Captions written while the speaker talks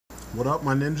What up,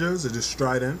 my ninjas? It is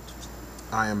Strident.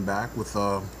 I am back with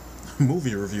a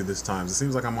movie review this time. It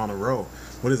seems like I'm on a roll.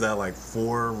 What is that, like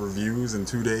 4 reviews in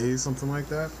 2 days, something like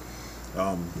that?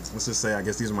 Let's just say I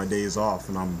guess these are my days off,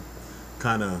 and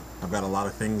I've got a lot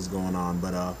of things going on,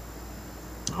 but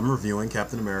I'm reviewing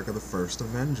Captain America: The First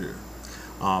Avenger.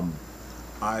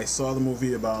 I saw the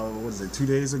movie about, 2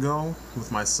 days ago with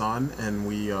my son, and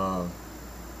we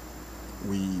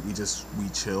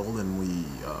chilled and we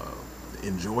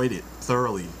enjoyed it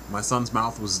thoroughly. My son's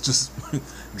mouth was just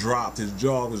dropped. His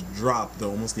jaw was dropped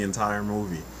almost the entire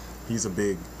movie. He's a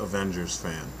big Avengers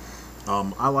fan.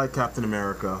 I like Captain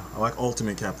America. I like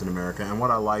Ultimate Captain America. And what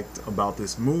I liked about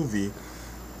this movie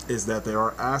is that there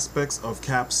are aspects of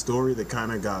Cap's story that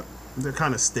they're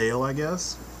kind of stale, I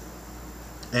guess.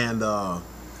 And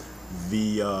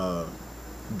the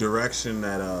direction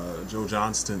that Joe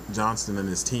Johnston and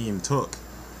his team took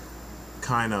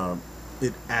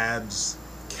it adds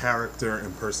character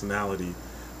and personality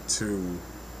to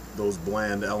those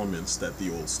bland elements that the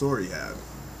old story had.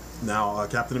 Now,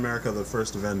 Captain America: The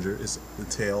First Avenger is the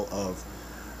tale of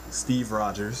Steve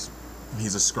Rogers.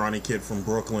 He's a scrawny kid from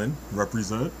Brooklyn,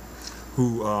 represent,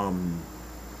 who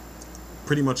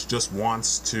pretty much just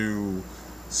wants to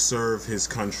serve his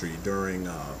country during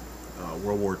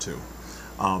World War II.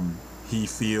 He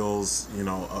feels,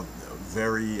 a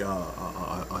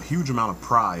huge amount of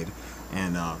pride,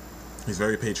 and he's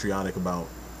very patriotic about,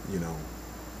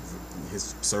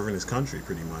 his serving his country.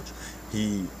 Pretty much,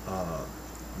 he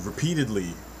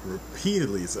repeatedly.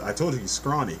 I told you he's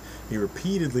scrawny. He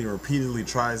repeatedly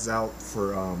tries out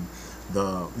for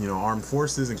the armed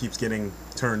forces and keeps getting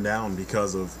turned down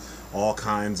because of all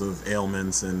kinds of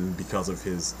ailments and because of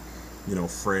his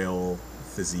frail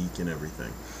physique and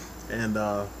everything. And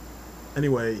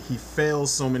anyway, he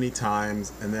fails so many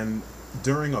times, and then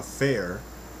during a fair,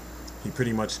 he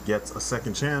pretty much gets a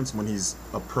second chance when he's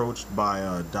approached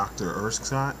by Dr.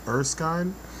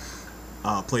 Erskine,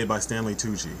 played by Stanley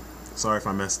Tucci. Sorry if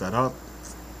I messed that up.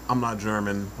 I'm not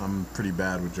German. I'm pretty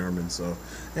bad with German. So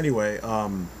anyway,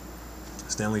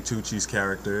 Stanley Tucci's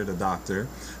character, the doctor,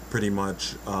 pretty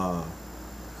much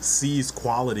sees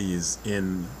qualities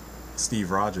in Steve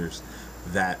Rogers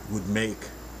that would make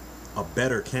a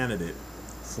better candidate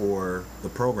for the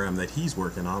program that he's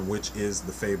working on, which is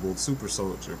the fabled Super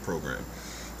Soldier program.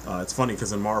 It's funny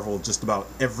because in Marvel, just about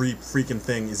every freaking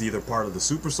thing is either part of the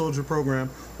Super Soldier program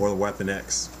or the Weapon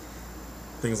X.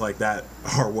 Things like that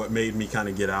are what made me kind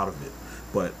of get out of it.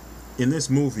 But in this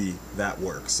movie, that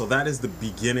works. So that is the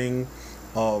beginning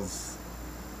of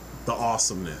the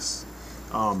awesomeness.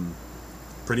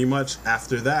 Pretty much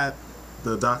after that,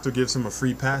 the doctor gives him a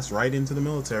free pass right into the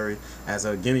military as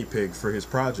a guinea pig for his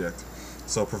project.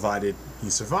 So provided he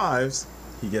survives,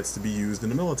 he gets to be used in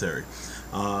the military.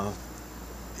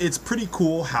 It's pretty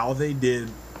cool how they did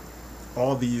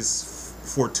all these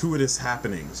fortuitous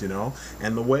happenings,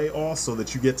 and the way also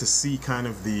that you get to see kind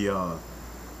of the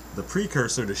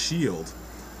precursor to S.H.I.E.L.D.,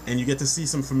 and you get to see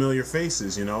some familiar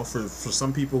faces, for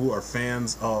some people who are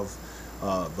fans of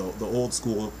the old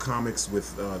school comics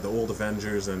with the old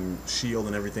Avengers and S.H.I.E.L.D.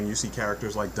 and everything. You see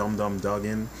characters like Dum Dum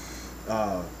Dugan,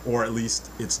 or at least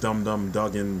it's Dum Dum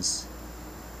Dugan's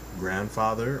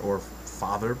grandfather or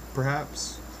father,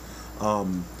 perhaps.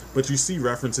 But you see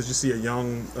references. You see a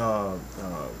young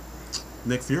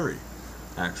Nick Fury,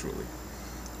 actually,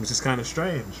 which is kind of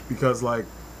strange because,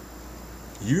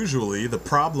 usually the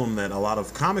problem that a lot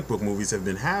of comic book movies have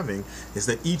been having is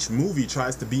that each movie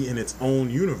tries to be in its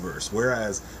own universe,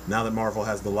 whereas now that Marvel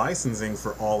has the licensing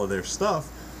for all of their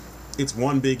stuff, it's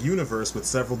one big universe with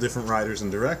several different writers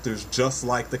and directors, just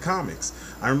like the comics.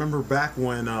 I remember back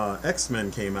when X-Men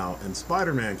came out and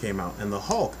Spider-Man came out and the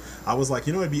Hulk, I was like,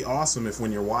 it'd be awesome if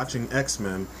when you're watching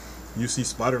X-Men, you see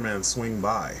Spider-Man swing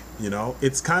by.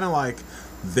 It's kind of like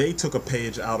they took a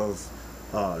page out of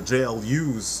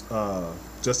JLU's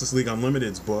Justice League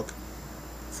Unlimited's book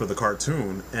for the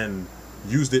cartoon and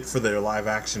used it for their live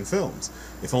action films.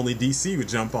 If only DC would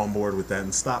jump on board with that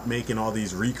and stop making all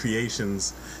these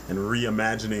recreations and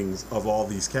reimaginings of all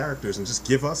these characters and just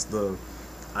give us the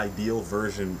ideal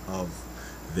version of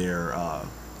their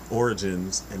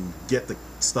origins and get the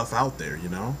stuff out there,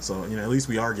 So, at least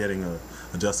we are getting a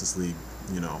Justice League,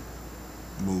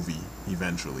 movie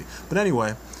eventually. But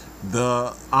anyway,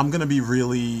 I'm gonna be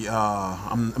really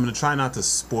I'm gonna try not to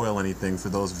spoil anything for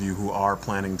those of you who are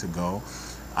planning to go.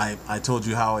 I told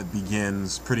you how it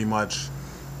begins. Pretty much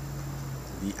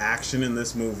the action in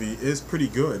this movie is pretty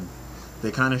good.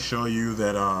 They kind of show you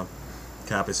that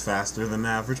Cap is faster than the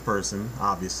average person,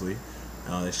 obviously.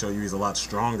 They show you he's a lot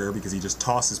stronger because he just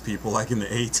tosses people like in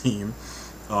the A-Team.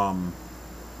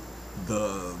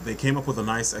 they came up with a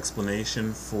nice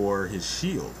explanation for his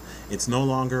shield. It's no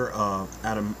longer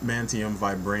adamantium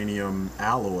vibranium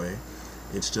alloy.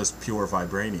 It's just pure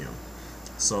vibranium.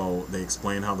 So they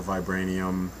explain how the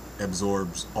vibranium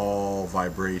absorbs all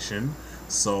vibration,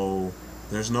 so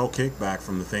there's no kickback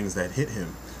from the things that hit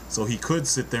him. So he could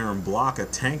sit there and block a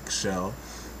tank shell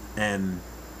and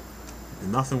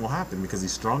nothing will happen because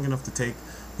he's strong enough to take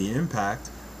the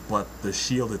impact, but the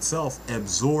shield itself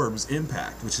absorbs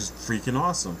impact, which is freaking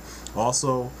awesome.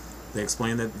 Also, they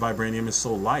explain that vibranium is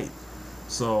so light,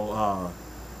 so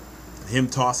him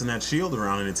tossing that shield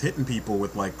around and it's hitting people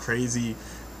with like crazy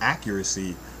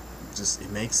accuracy, just, it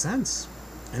makes sense.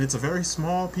 And it's a very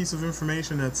small piece of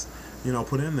information that's, you know,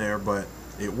 put in there, but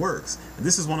it works. And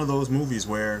this is one of those movies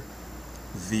where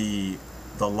the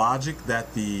logic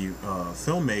that the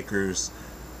filmmakers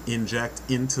inject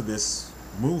into this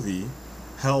movie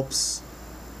helps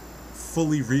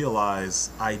fully realize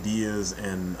ideas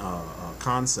and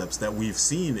concepts that we've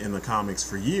seen in the comics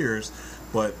for years,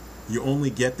 but you only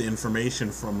get the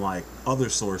information from like other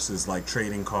sources like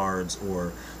trading cards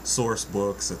or source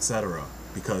books, etc.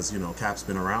 Because, you know, Cap's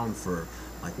been around for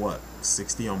like what,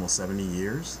 60, almost 70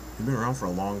 years? He's been around for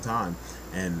a long time,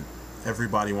 and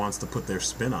everybody wants to put their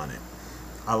spin on it.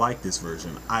 I like this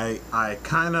version. I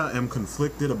kind of am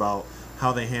conflicted about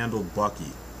how they handled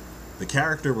Bucky. The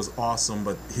character was awesome,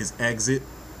 but his exit,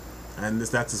 and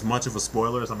that's as much of a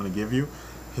spoiler as I'm going to give you,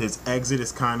 his exit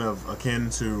is kind of akin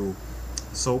to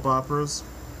soap operas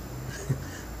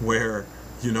where,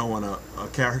 you know, when a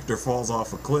character falls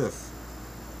off a cliff,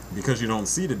 because you don't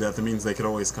see the death, it means they could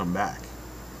always come back.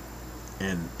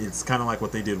 And it's kind of like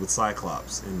what they did with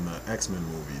Cyclops in the X-Men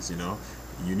movies, you know?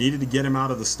 You needed to get him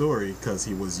out of the story because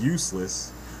he was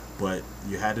useless, but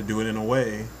you had to do it in a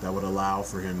way that would allow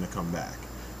for him to come back.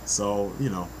 So, you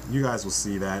know, you guys will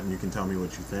see that and you can tell me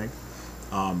what you think.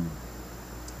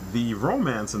 The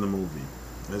romance in the movie,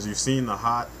 as you've seen, the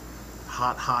hot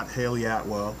Haley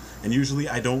Atwell, and usually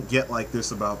I don't get like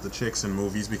this about the chicks in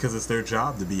movies because it's their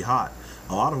job to be hot.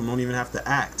 A lot of them don't even have to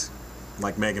act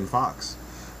like Megan Fox.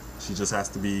 She just has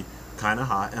to be kind of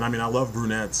hot. And I mean, I love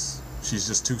brunettes. She's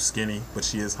just too skinny, but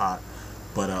she is hot.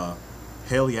 But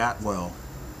Haley Atwell,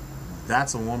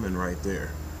 that's a woman right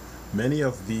there. Many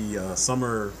of the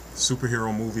summer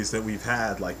superhero movies that we've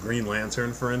had, like Green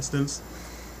Lantern, for instance,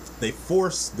 they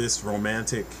force this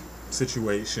romantic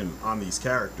situation on these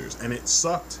characters. And it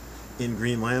sucked in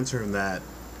Green Lantern that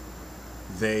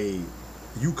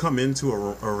you come into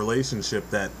a relationship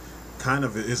that kind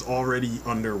of is already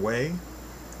underway,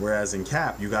 whereas in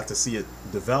Cap, you got to see it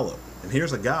develop. And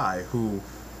here's a guy who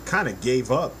kind of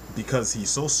gave up because he's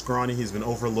so scrawny, he's been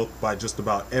overlooked by just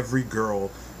about every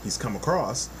girl he's come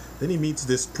across. Then he meets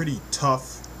this pretty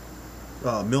tough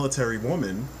military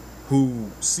woman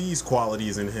who sees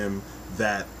qualities in him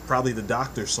that probably the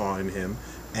doctor saw in him,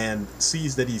 and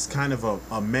sees that he's kind of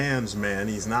a man's man.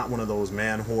 He's not one of those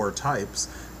man whore types,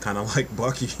 kind of like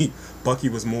Bucky. Bucky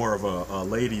was more of a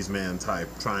ladies man type,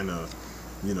 trying to,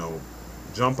 you know,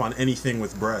 jump on anything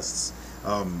with breasts.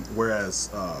 Whereas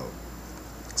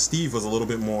Steve was a little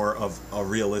bit more of a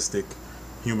realistic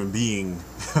human being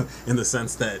in the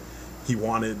sense that he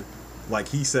wanted, like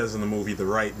he says in the movie, the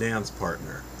right dance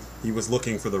partner. He was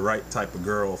looking for the right type of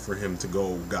girl for him to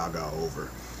go gaga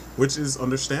over, which is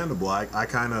understandable. I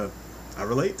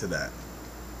relate to that.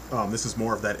 This is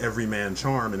more of that everyman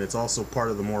charm, and it's also part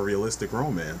of the more realistic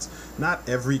romance. Not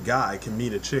every guy can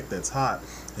meet a chick that's hot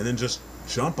and then just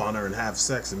jump on her and have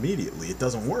sex immediately. It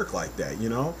doesn't work like that, you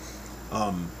know?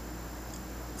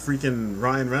 Freaking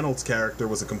Ryan Reynolds' character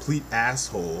was a complete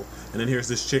asshole, and then here's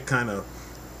this chick kind of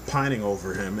pining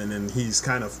over him, and then he's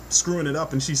kind of screwing it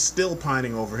up and she's still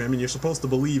pining over him, and you're supposed to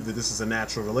believe that this is a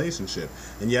natural relationship.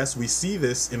 And yes, we see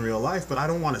this in real life, but I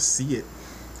don't want to see it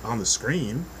on the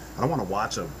screen. I don't want to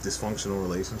watch a dysfunctional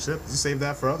relationship. You save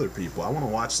that for other people. I want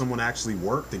to watch someone actually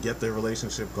work to get their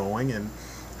relationship going and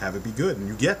have it be good, and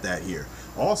you get that here.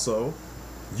 Also,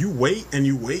 you wait and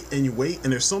you wait and you wait,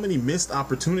 and there's so many missed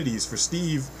opportunities for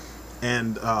Steve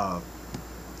and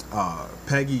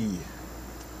Peggy.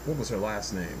 What was her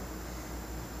last name?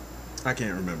 I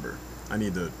can't remember. I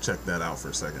need to check that out for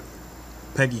a second.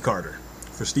 Peggy Carter.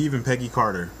 For Steve and Peggy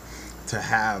Carter to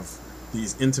have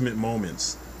these intimate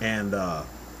moments, and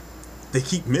they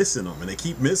keep missing them, and they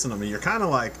keep missing them, and you're kind of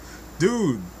like,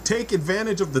 dude, take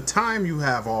advantage of the time you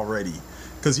have already.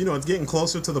 Because, you know, it's getting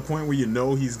closer to the point where you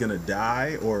know he's going to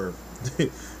die, or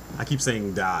I keep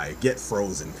saying die, get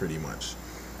frozen pretty much.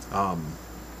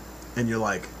 And you're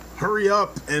like, hurry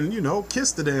up and, you know,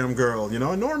 kiss the damn girl, you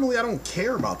know? And normally I don't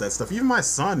care about that stuff. Even my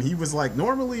son, he was like,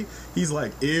 normally he's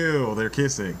like, ew, they're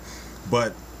kissing.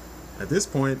 But at this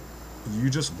point, you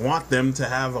just want them to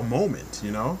have a moment,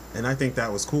 you know? And I think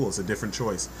that was cool. It's a different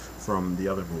choice from the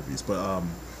other movies. But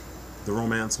the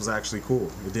romance was actually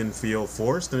cool. It didn't feel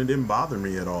forced, and it didn't bother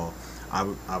me at all.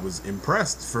 I was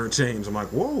impressed for a change. I'm like,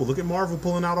 whoa, look at Marvel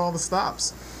pulling out all the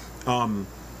stops. Hugo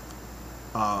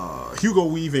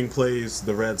Weaving plays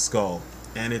the Red Skull.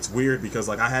 And it's weird because,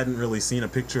 like, I hadn't really seen a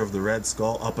picture of the Red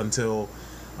Skull up until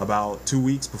about 2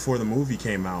 weeks before the movie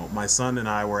came out. My son and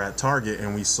I were at Target,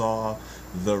 and we saw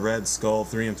the Red Skull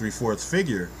 3 3/4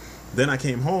 figure. Then I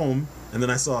came home, and then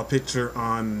I saw a picture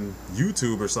on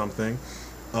YouTube or something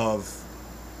of,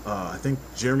 I think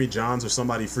Jeremy Johns or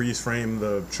somebody freeze framed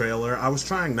the trailer. I was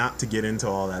trying not to get into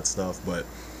all that stuff, but,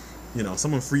 you know,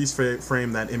 someone freeze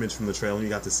framed that image from the trailer, and you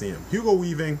got to see him. Hugo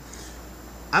Weaving,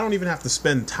 I don't even have to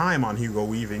spend time on Hugo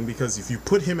Weaving, because if you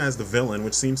put him as the villain,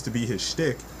 which seems to be his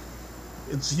shtick,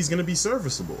 he's going to be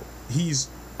serviceable. He's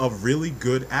a really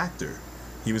good actor.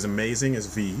 He was amazing as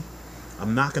V.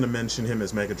 I'm not going to mention him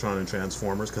as Megatron in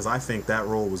Transformers, because I think that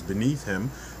role was beneath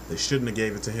him. They shouldn't have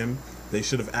gave it to him. They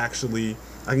should have actually...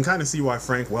 I can kind of see why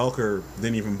Frank Welker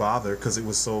didn't even bother, because it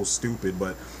was so stupid,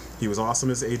 but he was awesome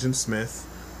as Agent Smith.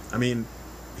 I mean,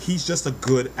 he's just a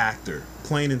good actor,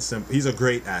 plain and simple. He's a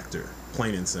great actor,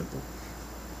 plain and simple.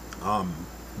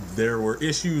 There were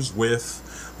issues with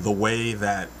the way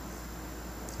that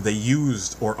they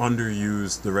used or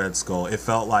underused the Red Skull. It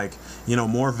felt like, you know,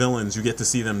 more villains, you get to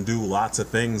see them do lots of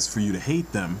things for you to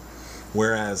hate them,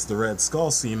 whereas the Red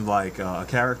Skull seemed like a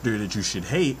character that you should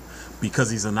hate because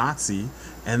he's a Nazi,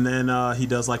 and then he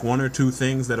does like one or two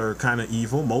things that are kind of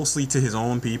evil, mostly to his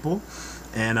own people,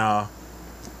 and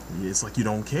it's like you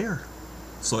don't care.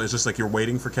 So it's just like you're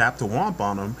waiting for Cap to womp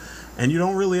on him, and you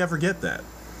don't really ever get that.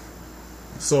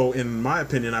 So in my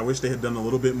opinion, I wish they had done a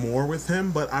little bit more with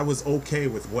him, but I was okay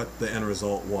with what the end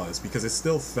result was, because it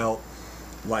still felt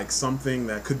like something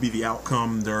that could be the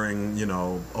outcome during, you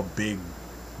know, a big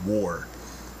war.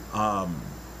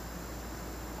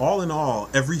 All in all,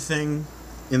 everything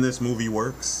in this movie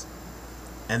works.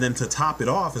 And then to top it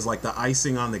off is like the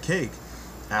icing on the cake.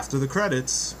 After the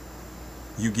credits,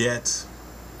 you get...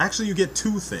 Actually, you get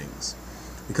two things.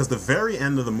 Because the very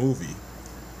end of the movie,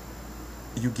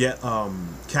 you get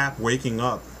Cap waking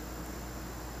up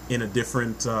in a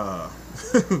different...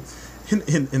 in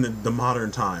the modern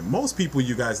time. Most people,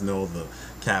 you guys know the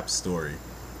Cap story.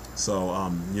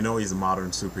 So, you know he's a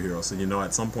modern superhero. So, you know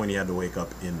at some point he had to wake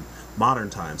up in modern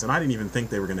times. And I didn't even think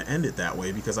they were going to end it that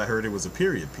way, because I heard it was a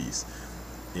period piece.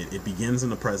 It begins in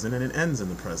the present and it ends in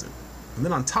the present. And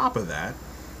then on top of that,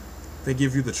 they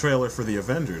give you the trailer for the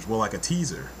Avengers. Well, like a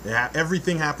teaser.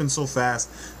 Everything happens so fast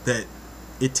that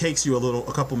it takes you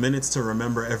a couple minutes to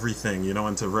remember everything, you know,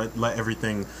 and to let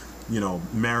everything, you know,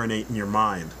 marinate in your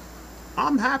mind.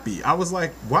 I'm happy. I was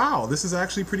like, wow, this is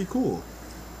actually pretty cool.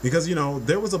 Because, you know,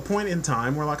 there was a point in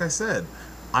time where, like I said,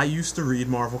 I used to read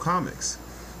Marvel Comics.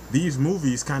 These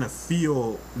movies kind of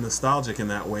feel nostalgic in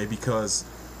that way because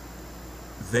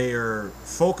they're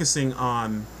focusing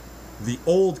on the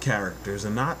old characters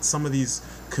and not some of these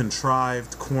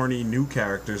contrived, corny new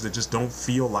characters that just don't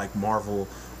feel like Marvel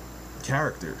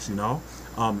characters, you know?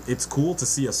 It's cool to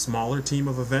see a smaller team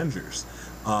of Avengers.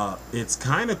 It's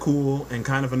kind of cool and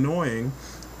kind of annoying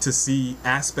to see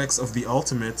aspects of the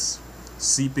Ultimates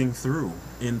seeping through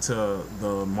into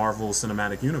the Marvel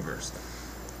Cinematic Universe.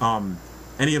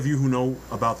 Any of you who know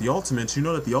about the Ultimates, you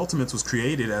know that the Ultimates was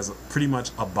created as pretty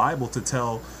much a Bible to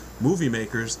tell movie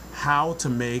makers how to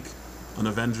make an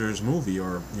Avengers movie,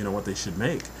 or, you know, what they should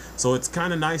make. So it's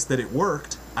kind of nice that it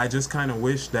worked. I just kind of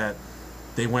wish that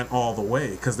they went all the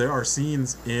way, because there are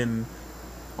scenes in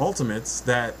Ultimates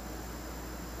that,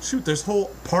 shoot, there's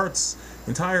whole parts,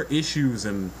 entire issues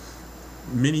and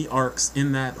mini arcs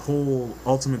in that whole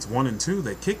Ultimates 1 and 2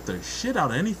 that kick the shit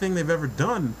out of anything they've ever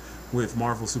done with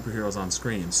Marvel superheroes on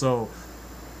screen. So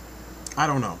I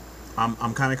don't know,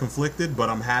 I'm kind of conflicted, but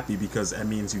I'm happy because it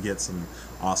means you get some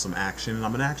awesome action, and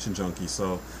I'm an action junkie,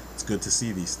 so it's good to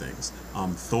see these things.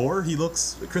 Thor,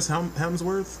 Chris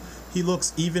Hemsworth, he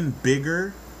looks even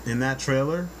bigger in that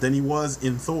trailer than he was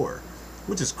in Thor,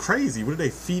 which is crazy. What are they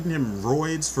feeding him,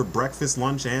 roids for breakfast,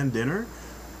 lunch, and dinner?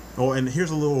 Oh, and here's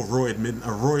a little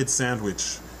roid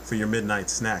sandwich for your midnight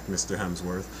snack, Mr.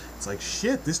 Hemsworth. It's like,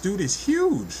 shit, this dude is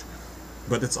huge.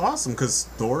 But it's awesome because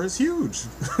Thor is huge.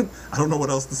 I don't know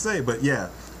what else to say, but yeah,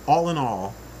 all in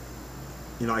all,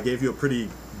 you know, I gave you a pretty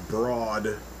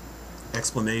broad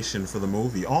explanation for the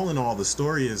movie. All in all, the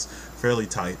story is fairly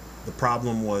tight. The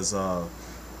problem was the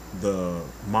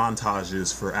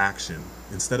montages for action.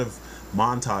 Instead of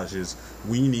montages,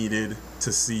 we needed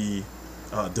to see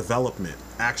development,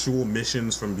 actual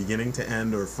missions from beginning to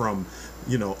end, or from,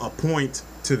 you know, a point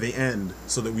to the end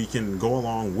so that we can go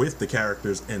along with the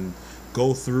characters and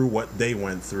go through what they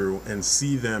went through and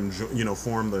see them, you know,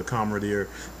 form the camaraderie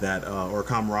that or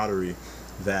camaraderie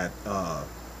that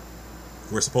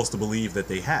we're supposed to believe that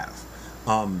they have.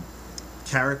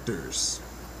 Characters,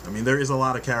 I mean, there is a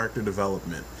lot of character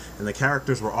development, and the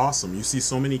characters were awesome. You see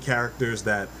so many characters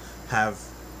that have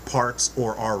parts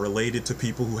or are related to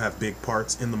people who have big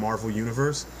parts in the Marvel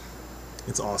universe.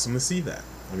 It's awesome to see that.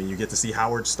 I mean, you get to see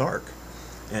Howard Stark.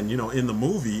 And, you know, in the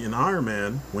movie, in Iron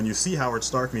Man, when you see Howard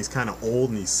Stark and he's kind of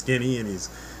old and he's skinny and he's,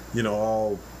 you know,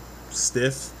 all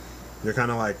stiff, you're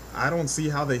kind of like, I don't see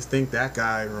how they think that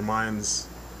guy reminds,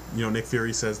 you know, Nick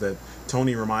Fury says that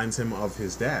Tony reminds him of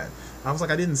his dad. I was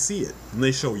like, I didn't see it. And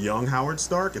they show young Howard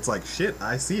Stark, it's like, shit,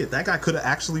 I see it. That guy could have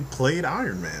actually played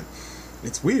Iron Man.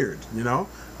 It's weird, you know?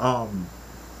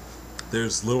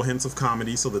 There's little hints of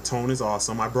comedy, so the tone is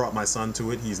awesome. I brought my son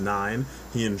to it. He's 9.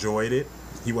 He enjoyed it.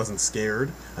 He wasn't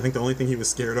scared. I think the only thing he was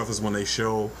scared of is when they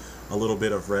show a little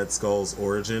bit of Red Skull's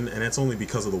origin, and it's only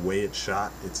because of the way it's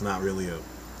shot. It's not really a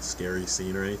scary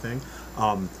scene or anything.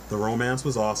 The romance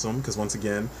was awesome because, once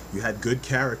again, you had good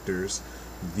characters.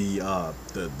 The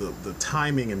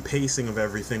timing and pacing of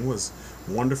everything was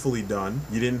wonderfully done.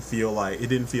 It didn't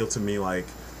feel to me like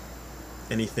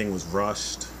anything was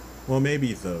rushed. Well,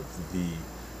 maybe the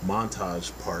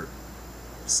montage part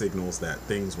signals that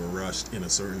things were rushed in a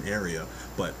certain area,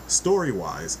 but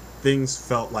story-wise, things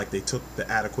felt like they took the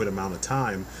adequate amount of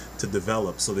time to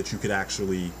develop so that you could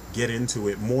actually get into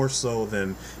it, more so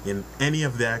than in any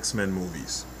of the X-Men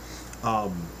movies.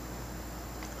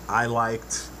 I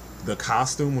liked the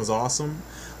costume, was awesome.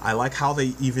 I like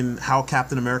how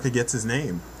Captain America gets his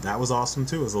name. That was awesome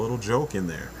too. There's a little joke in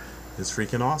there. It's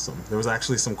freaking awesome. There was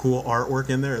actually some cool artwork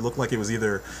in there. It looked like it was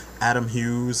either Adam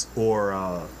Hughes or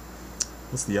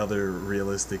what's the other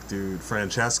realistic dude?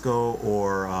 Francesco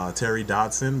or Terry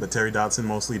Dodson, but Terry Dodson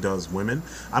mostly does women.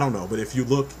 I don't know, but if you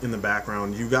look in the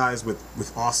background, you guys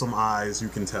with awesome eyes, you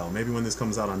can tell. Maybe when this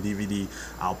comes out on DVD,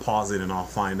 I'll pause it and I'll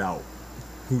find out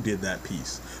who did that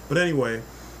piece. But anyway,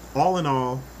 all in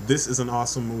all, this is an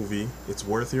awesome movie. It's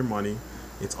worth your money.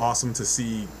 It's awesome to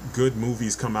see good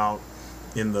movies come out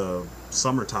in the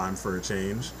summertime for a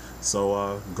change.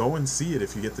 So go and see it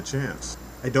if you get the chance.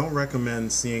 I don't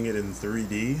recommend seeing it in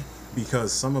 3D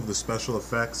because some of the special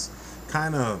effects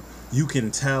you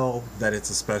can tell that it's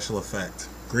a special effect.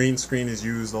 Green screen is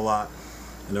used a lot,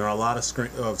 and there are a lot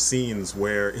of scenes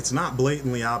where it's not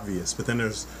blatantly obvious, but then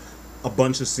there's a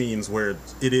bunch of scenes where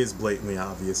it is blatantly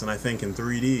obvious, and I think in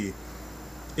 3D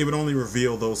it would only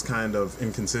reveal those kind of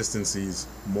inconsistencies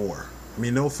more. I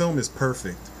mean, no film is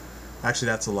perfect. Actually,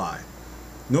 that's a lie.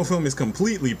 No film is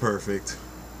completely perfect,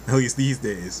 at least these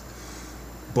days.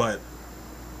 But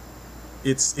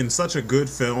it's in such a good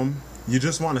film, you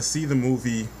just want to see the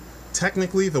movie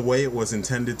technically the way it was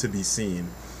intended to be seen.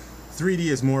 3D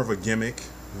is more of a gimmick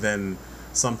than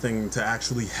something to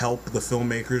actually help the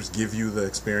filmmakers give you the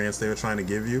experience they were trying to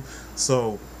give you.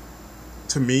 So,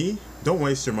 to me, don't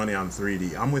waste your money on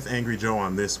 3D. I'm with Angry Joe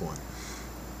on this one.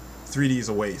 3D is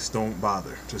a waste. Don't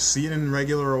bother. Just see it in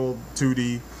regular old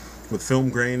 2D with film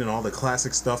grain and all the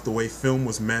classic stuff the way film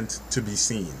was meant to be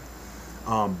seen.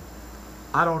 I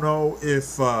don't know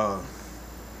if I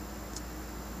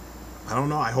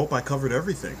hope I covered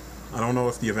everything. I don't know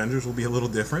if the Avengers will be a little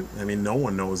different. I mean, no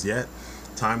one knows yet.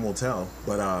 Time will tell.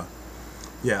 But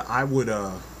yeah, I would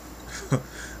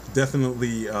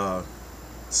definitely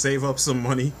save up some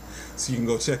money so you can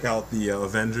go check out the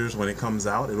Avengers when it comes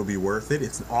out. It'll be worth it.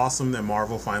 It's awesome that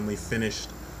Marvel finally finished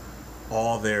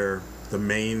all the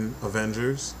main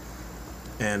Avengers,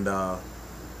 and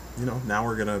you know, now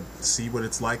we're gonna see what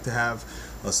it's like to have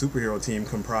a superhero team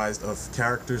comprised of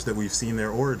characters that we've seen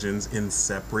their origins in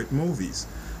separate movies.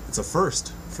 It's a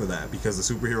first for that because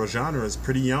the superhero genre is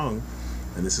pretty young,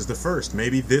 and this is the first.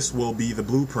 Maybe this will be the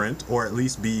blueprint, or at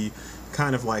least be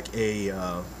kind of like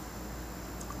a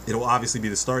it'll obviously be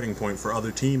the starting point for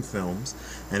other team films,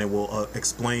 and it will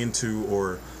explain to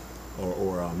or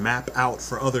map out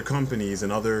for other companies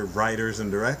and other writers and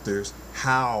directors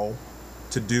how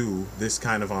to do this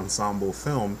kind of ensemble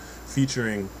film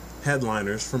featuring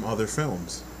headliners from other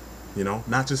films. You know,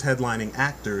 not just headlining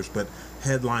actors, but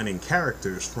headlining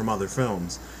characters from other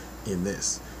films in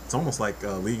this. It's almost like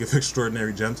a League of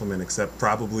Extraordinary Gentlemen, except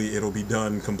probably it'll be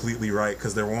done completely right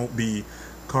because there won't be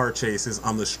car chases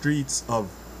on the streets of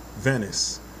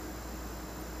Venice,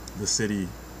 the city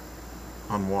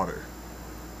on water.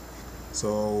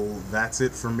 So that's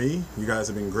it for me. You guys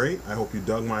have been great. I hope you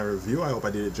dug my review. I hope I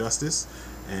did it justice.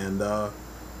 And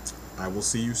I will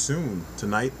see you soon.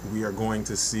 Tonight we are going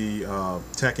to see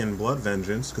Tekken Blood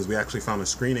Vengeance because we actually found a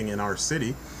screening in our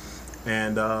city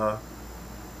and I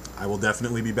will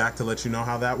definitely be back to let you know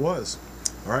how that was.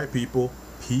 All right, people,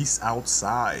 peace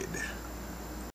outside.